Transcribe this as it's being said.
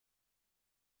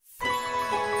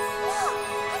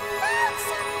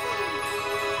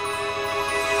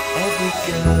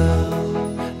Every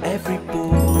girl, every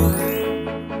boy,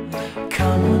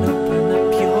 come and open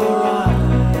up your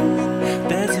eyes.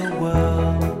 There's a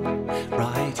world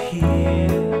right here,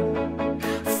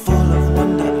 full of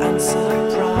wonder and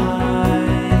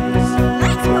surprise.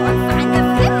 Let's go and find the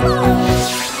Fimbles!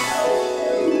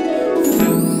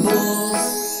 Fimbles,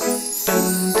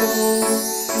 Fimbles,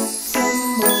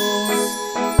 Fimbles.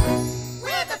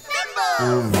 We're the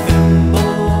Fimbles!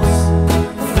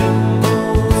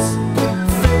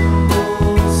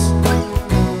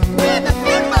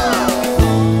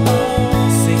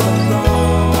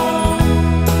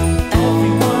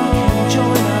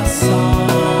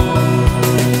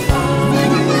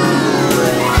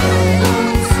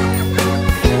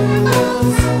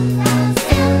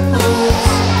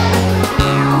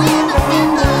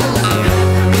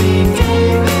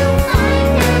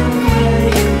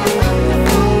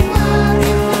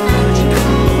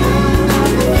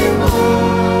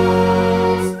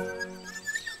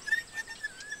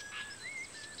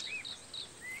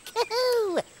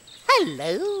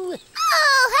 Hello.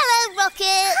 Oh, hello,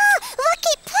 Rocket.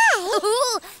 Rocket play?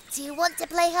 Ooh, do you want to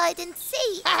play hide and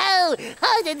seek? Oh,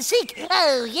 hide and seek.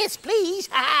 Oh, yes, please.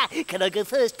 Can I go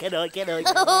first? Can I? Oh,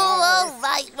 all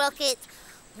right, Rocket.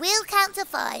 We'll count to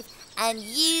 5 and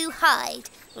you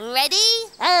hide. Ready?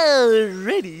 Oh,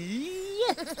 ready.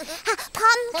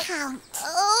 Pom count.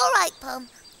 All right, Pom.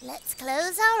 Let's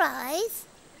close our eyes.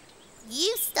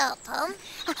 You start, Pom.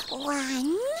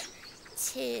 1,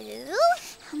 2,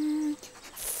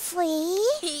 3.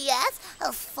 Yes.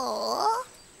 4.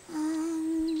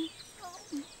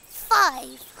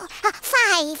 5.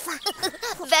 5.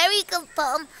 Very good,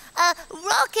 Pom.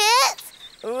 Rocket,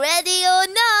 ready or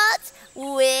not,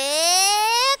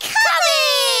 we're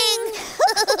coming!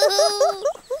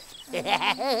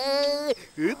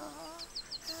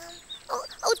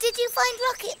 Oh, did you find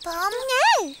Rocket, Pom?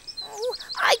 No. Oh,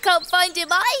 I can't find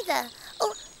him either.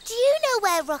 Oh, do you know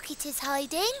where Rocket is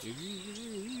hiding?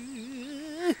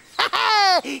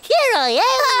 Here I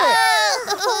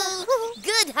am! Oh,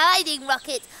 good hiding,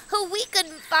 Rocket. Oh, we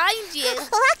couldn't find you.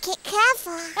 Rocket,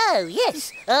 clever. Oh,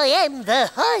 yes, I am the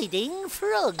hiding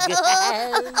frog.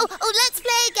 Let's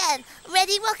play again.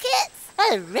 Ready, Rocket?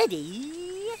 Ready?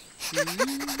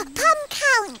 Pom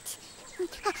count.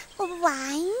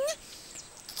 1,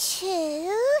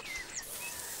 2,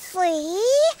 3,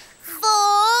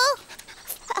 4,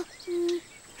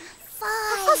 5. 5.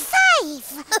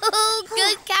 Oh,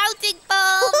 good counting,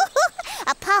 Pom.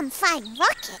 Pom, find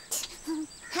Rocket.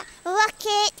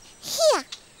 Rocket, here.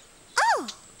 Oh,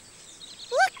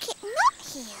 Rocket not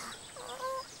here.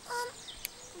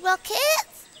 Rocket?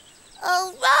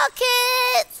 Oh,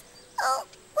 Rocket! Oh,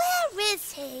 where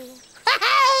is he? Here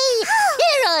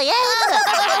I am!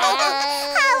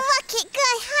 Oh, Rocket,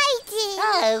 good hiding.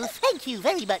 Oh, thank you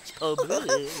very much, Pom.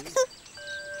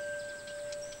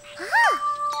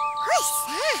 What's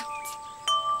that?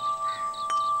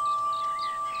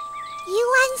 You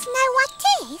ones know what it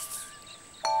is?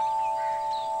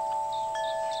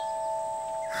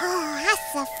 Oh,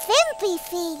 that's a Fimby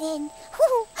feeling.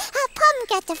 Pom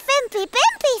get a Fimby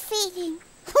Bimby feeling.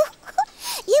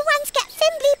 You ones get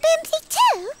Fimby Bimby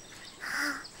too?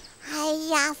 Are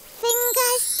your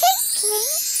fingers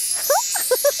tinkling?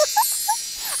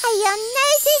 Are your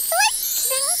noses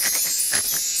wiggling?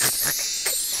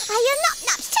 Are you not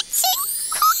stretching?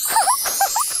 Oh,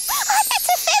 that's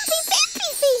a Fimby Bimby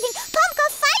feeling. Pom, go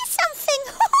find something.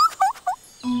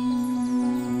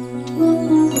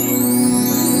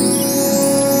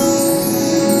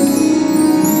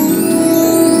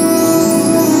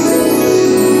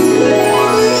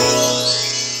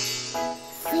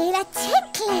 Feel a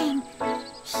tinkling.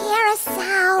 Hear a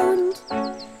sound.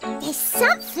 There's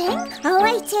something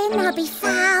waiting to be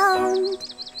found.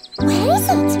 Where is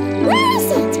it? Where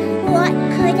is it? What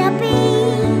could it be?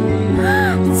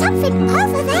 Something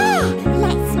over there.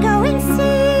 Let's go and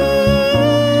see.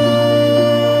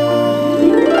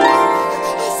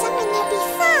 There's something to be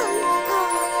found.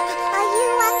 Oh, are you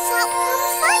ones help Pom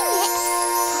find it?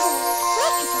 Oh,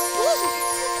 where could it be?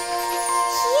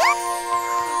 Here?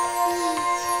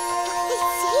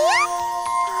 It's here?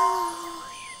 Oh,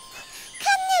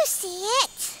 can you see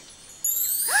it?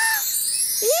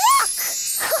 Look!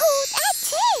 Oh, that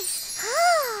is!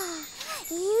 Oh,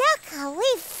 look how we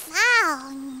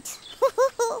found!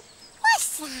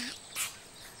 What's that?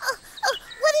 Oh,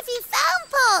 what have you found,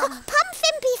 Pom? Pom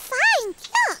Fimby find!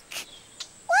 Look!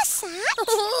 What's that?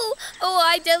 Oh,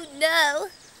 I don't know.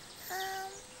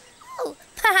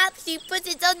 Perhaps you put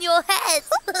it on your head.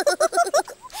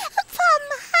 Pom,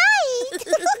 hide!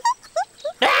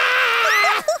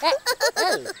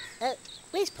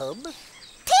 Where's Pom? People!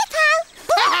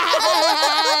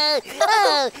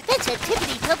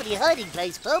 your hiding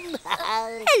place, Pom.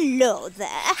 Hello there.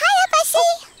 Hiya,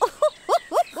 Bessie.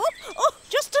 Oh,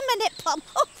 just a minute, Pom.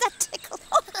 Oh, that tickles.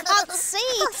 Oh, I can't see.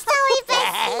 Sorry,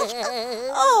 Bessie.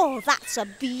 Oh, that's a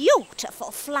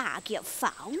beautiful flag you've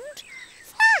found.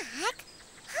 Flag?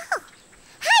 Oh,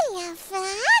 hiya,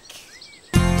 Flag.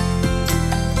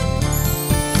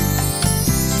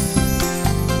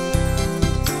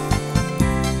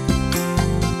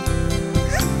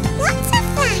 Lots of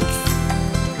flags.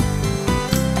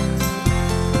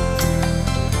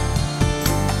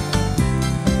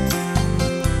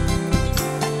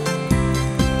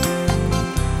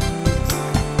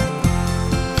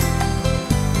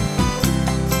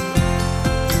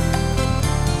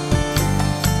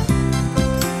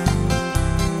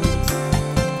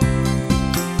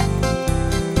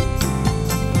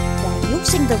 They're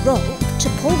using the rope to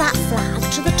pull that flag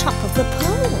to the top of the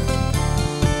pole.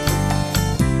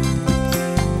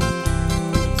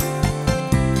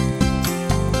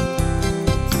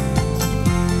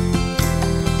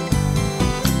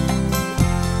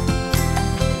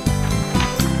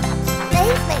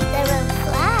 They've made their own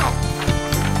flag.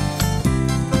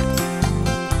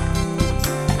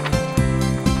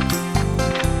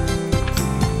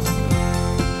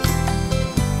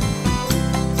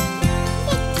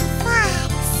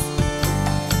 Flags.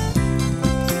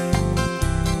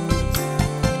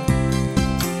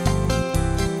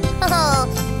 Oh,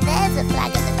 there's a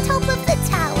flag at the top of the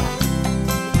tower.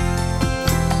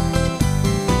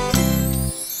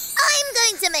 I'm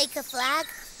going to make a flag.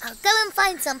 I'll go and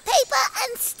find some paper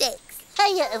and sticks.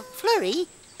 Hey, Florrie,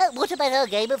 what about our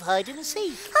game of hide and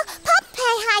seek? Oh, Pom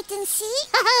play hide and seek.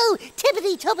 Oh,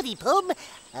 tippity-toppity, Pom.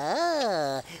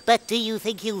 Ah, but do you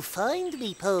think you'll find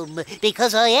me, Pom?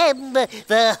 Because I am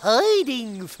the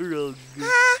hiding frog.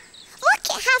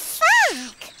 Rocket have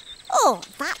flag. Oh,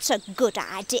 that's a good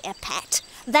idea, Pet.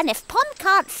 Then if Pom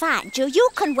can't find you, you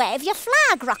can wave your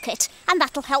flag, Rocket, and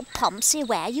that'll help Pom see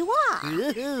where you are.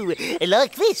 Ooh,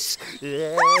 like this.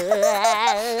 Pom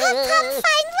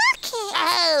find Rocket.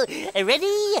 Oh,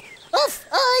 ready? Off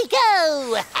I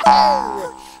go!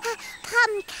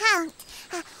 Pom count.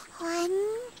 1,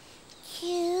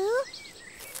 2,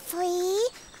 3,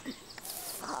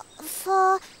 4,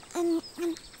 5.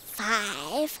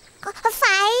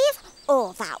 5.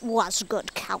 Oh, that was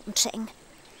good counting.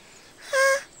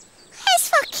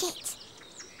 Where's Rocket?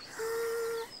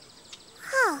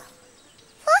 Oh,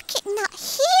 Rocket not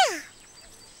here.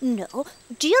 No,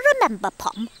 do you remember,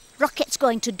 Pom? Rocket's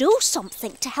going to do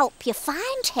something to help you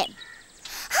find him.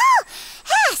 Oh,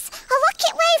 yes, a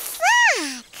Rocket wave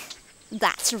flag.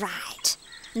 That's right.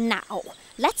 Now,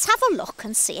 let's have a look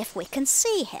and see if we can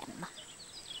see him.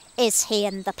 Is he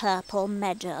in the purple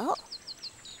meadow?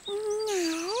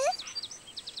 No.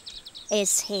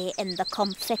 Is he in the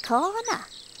comfy corner?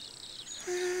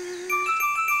 Oh,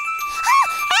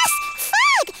 yes,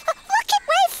 flag! Rocket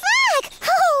wave flag!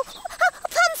 Oh,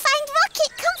 Pom find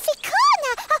Rocket comfy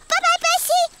corner. Bye-bye,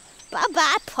 Bessie.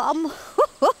 Bye-bye, Pom.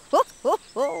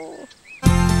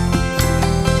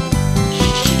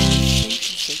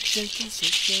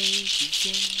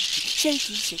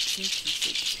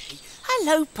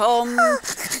 Hello, Pom. Where's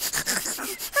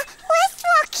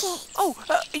Rocket? Oh,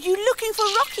 are you looking for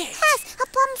Rocket? Yes,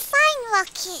 Pom find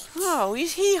Rocket. Oh,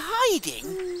 is he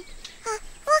hiding?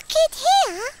 Rocket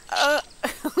here?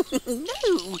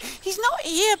 No, he's not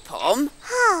here, Pom.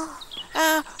 Oh.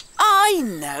 I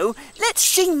know. Let's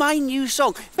sing my new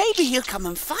song. Maybe he'll come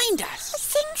and find us.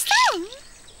 Sing song?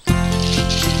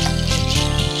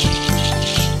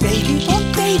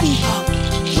 Baby Pom,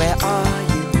 where are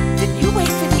you? Didn't you wait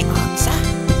for the answer?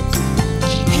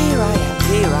 Here I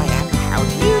am, how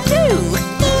do you do?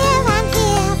 Here I'm,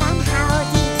 how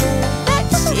do you do?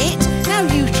 That's it, now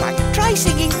you try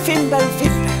singing Fimbo,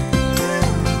 Fimbo.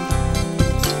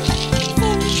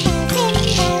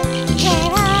 Fimbo,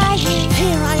 where are you?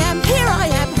 Here I am,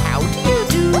 how do you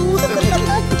do?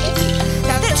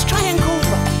 Now let's try and call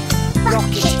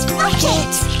Rocket.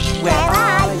 Rocket, Where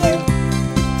are you?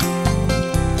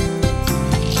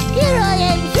 Here I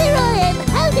am,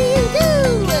 how do you do?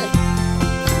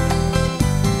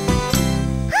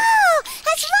 Oh,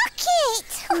 that's Rocket.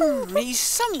 He's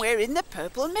somewhere in the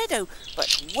purple meadow,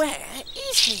 but where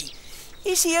is he?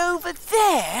 Is he over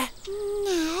there?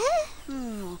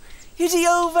 No. Is he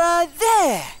over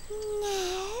there?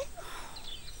 No.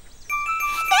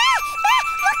 There!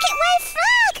 Rocket wave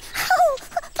flag! Oh,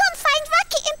 Pom find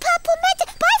Rocket in purple meadow.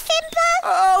 Bye, Fimbo.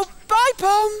 Oh, bye,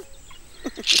 Pom.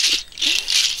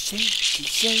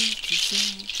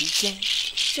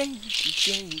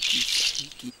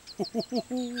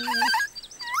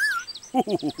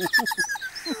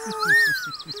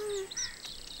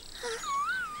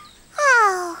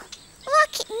 Oh,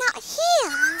 Rocket not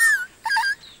here.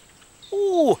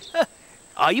 Oh,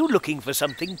 are you looking for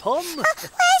something, Pom?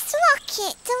 Where's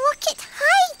Rocket? The Rocket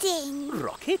hiding.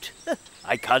 Rocket?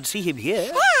 I can't see him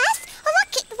here. Yes, a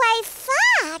Rocket wave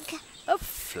flag. A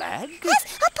flag?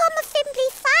 Yes, upon the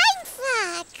Fimble Fine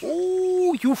flag.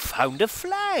 Oh, you found a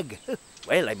flag.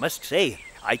 Well, I must say,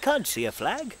 I can't see a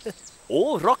flag.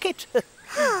 Or Rocket.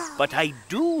 But I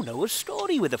do know a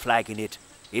story with a flag in it.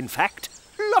 In fact,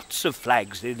 lots of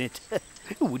flags in it.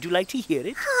 Would you like to hear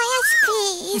it?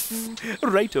 Oh, yes, please.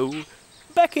 Righto.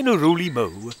 Back in a Roly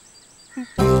Mo.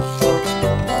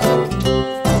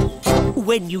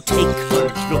 When you take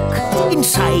a look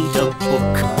inside a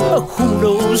book, who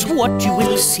knows what you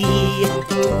will see?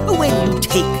 When you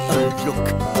take a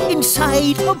look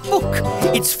inside a book,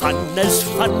 it's fun as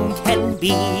fun can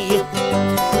be.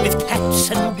 With cats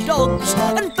and dogs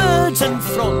and birds and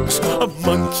frogs, a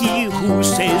monkey who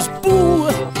says boo.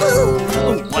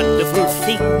 Wonderful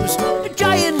things,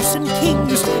 giants and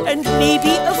kings, and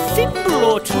maybe a Fimble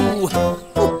or two.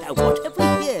 Now what have we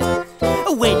here?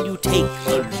 When you take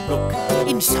a look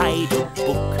inside a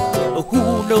book,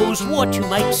 who knows what you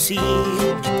might see?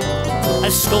 A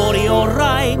story or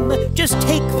rhyme, just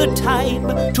take the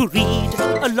time to read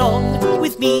along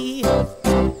with me.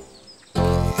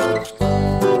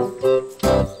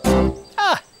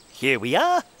 Ah, here we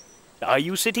are. Are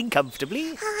you sitting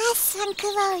comfortably? Oh, yes,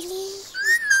 Uncle Roly.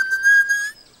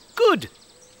 Good.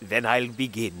 Then I'll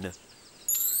begin.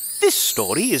 This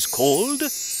story is called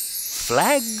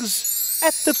Flags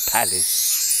at the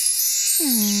Palace.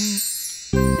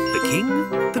 The king,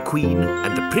 the queen,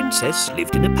 and the princess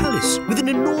lived in a palace with an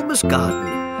enormous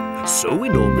garden. So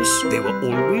enormous, they were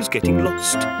always getting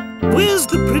lost. Where's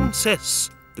the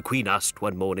princess? The queen asked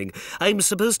one morning. I'm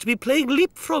supposed to be playing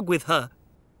leapfrog with her.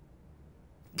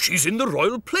 She's in the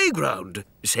royal playground,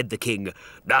 said the king.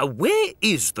 Now, where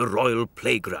is the royal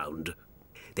playground?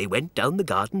 They went down the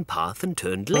garden path and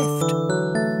turned left.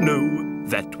 No,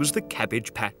 that was the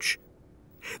cabbage patch.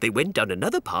 They went down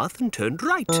another path and turned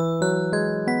right.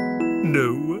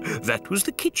 No, that was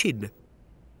the kitchen.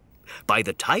 By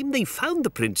the time they found the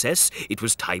princess, it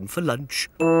was time for lunch.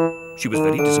 She was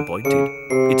very disappointed.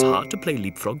 It's hard to play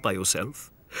leapfrog by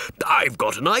yourself. I've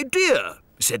got an idea,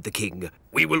 said the king.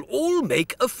 We will all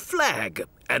make a flag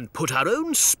and put our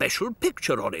own special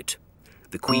picture on it.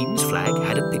 The queen's flag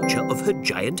had a picture of her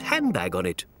giant handbag on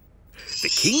it. The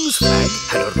king's flag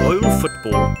had a royal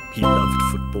football. He loved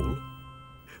football.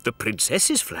 The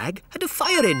princess's flag had a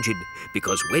fire engine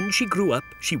because when she grew up,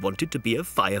 she wanted to be a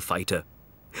firefighter.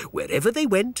 Wherever they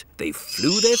went, they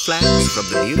flew their flags from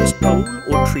the nearest pole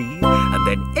or tree, and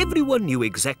then everyone knew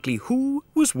exactly who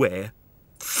was where.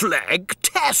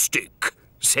 Flagtastic,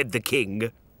 said the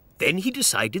king. Then he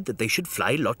decided that they should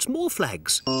fly lots more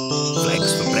flags.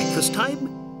 Flags for breakfast time,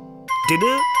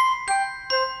 dinner,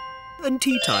 and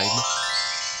tea time.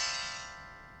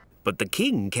 But the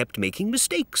king kept making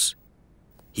mistakes.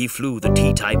 He flew the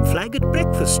tea time flag at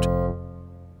breakfast,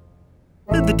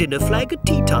 and the dinner flag at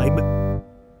tea time,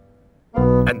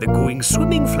 and the going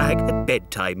swimming flag at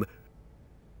bedtime.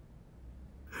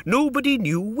 Nobody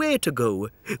knew where to go.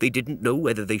 They didn't know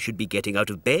whether they should be getting out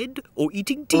of bed or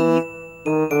eating tea.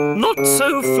 Not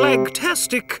so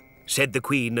flagtastic, said the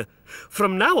queen.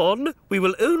 From now on, we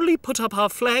will only put up our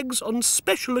flags on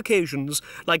special occasions,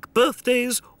 like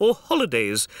birthdays or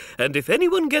holidays, and if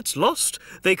anyone gets lost,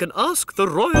 they can ask the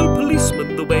royal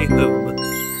policeman the way home.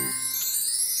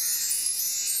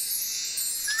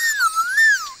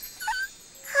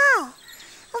 Oh,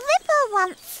 Ribble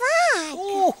wants flag.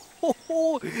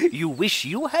 Oh, you wish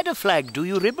you had a flag, do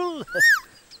you, Ribble?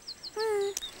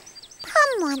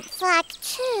 Pom wants flag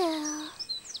too.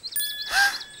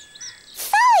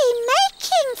 Florrie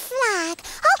making flag.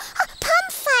 Oh, Pom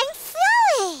find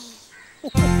Florrie.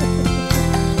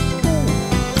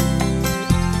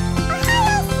 Hello,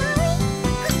 Florrie.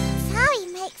 Florrie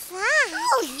make flag.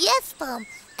 Oh, yes, Pom.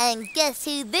 And guess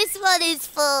who this one is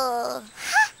for?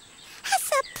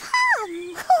 That's a Pom.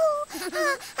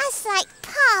 That's like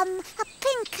Pom, a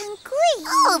pink and green.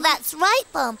 Oh, that's right,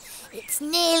 Pom. It's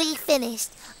nearly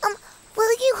finished.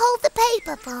 Will you hold the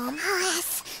paper, Pom? Oh,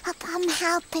 yes, a Pom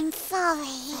helping Florrie.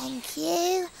 Thank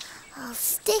you. I'll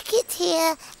stick it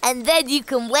here, and then you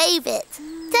can wave it.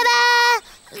 Ta-da!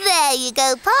 There you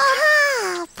go, Pom.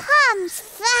 Oh, Pom's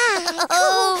flag.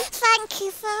 Oh. Thank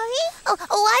you, Florrie.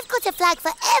 Oh, I've got a flag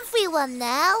for everyone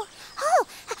now. Oh,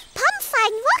 Pom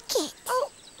find Rocket.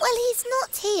 Oh, well, he's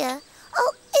not here.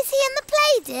 Oh, is he in the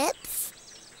play dips?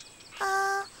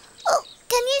 Oh,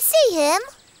 can you see him?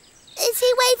 Is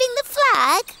he waving the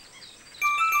flag?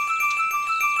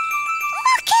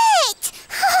 Rocket!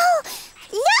 Oh,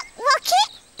 look, Rocket,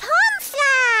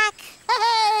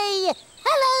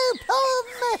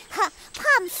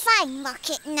 fine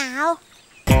rocket now.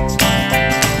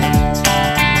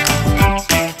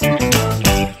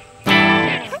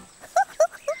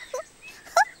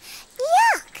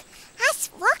 Look, that's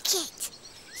Rocket.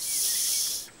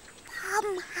 Shh,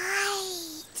 Pom,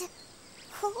 hide.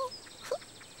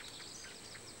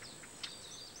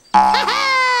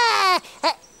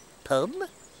 Pom?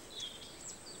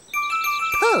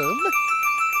 Pom?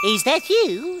 Is that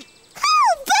you?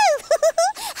 Oh, boo!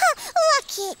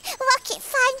 Rocket,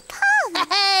 find Pom.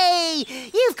 Hey,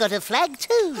 you've got a flag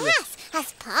too. Yes,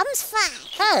 that's Pom's flag.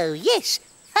 Oh, yes.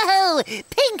 Oh,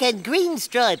 pink and green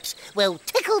stripes. Well,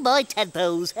 tickle my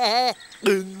tadpoles. There's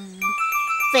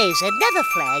another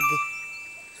flag.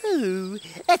 Oh,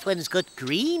 that one's got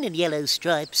green and yellow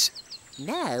stripes.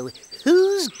 Now,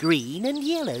 who's green and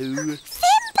yellow?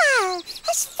 Fimbo!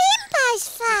 That's Fimbo's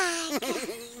flag.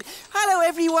 Hello,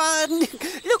 everyone.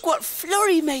 Look what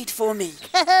Florrie made for me.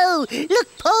 Oh,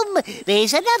 look, Pom,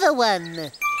 there's another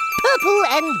one. Purple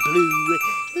and blue.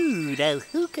 Ooh, now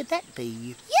who could that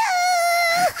be?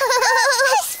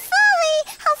 It's Florrie!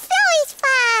 Oh, Florrie's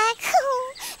flag!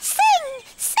 Sing!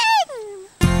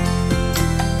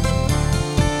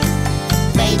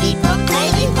 Baby Pom,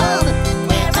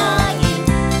 where are you?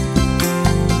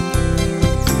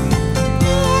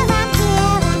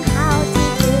 Here and how do you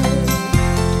do?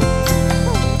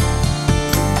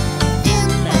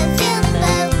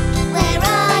 Fimbo, where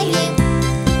are you?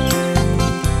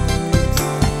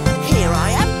 Here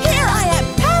I am.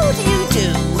 How do you do?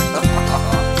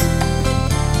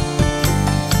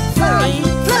 Florrie,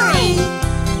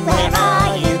 where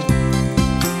are you?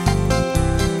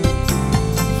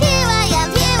 Here I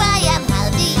am, how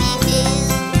do you do?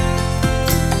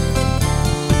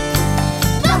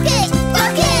 Rocket,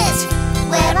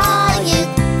 where are you?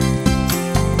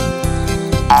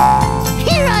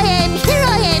 Here I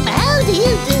am, how do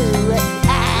you do?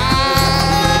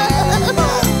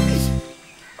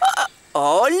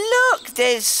 Oh, look,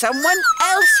 there's someone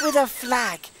else with a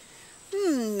flag.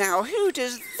 Now who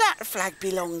does that flag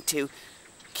belong to?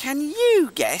 Can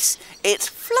you guess? It's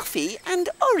fluffy and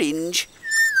orange.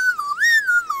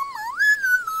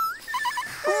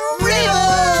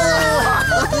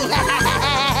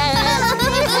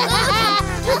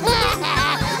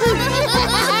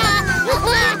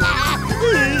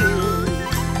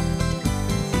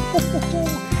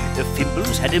 The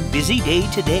Fimbles had a busy day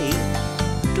today.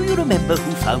 Do you remember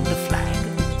who found the flag?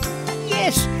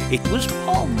 Yes, it was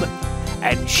Pom.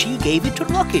 And she gave it to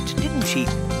Rocket, didn't she?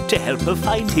 To help her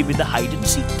find him in the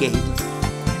hide-and-seek game.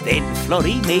 Then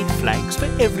Florrie made flags for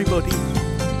everybody.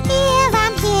 Here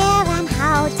and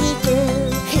how do you do?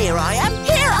 Here I am.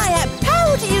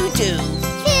 How do you do?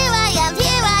 Here I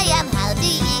am, how do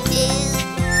you do?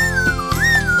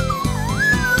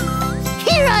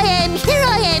 Here I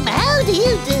am, how do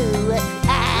you do?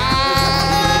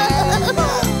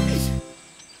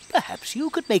 Perhaps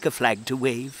you could make a flag to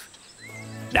wave.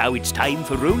 Now it's time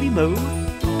for Roly Mo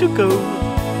to go.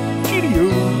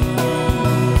 Cheerio!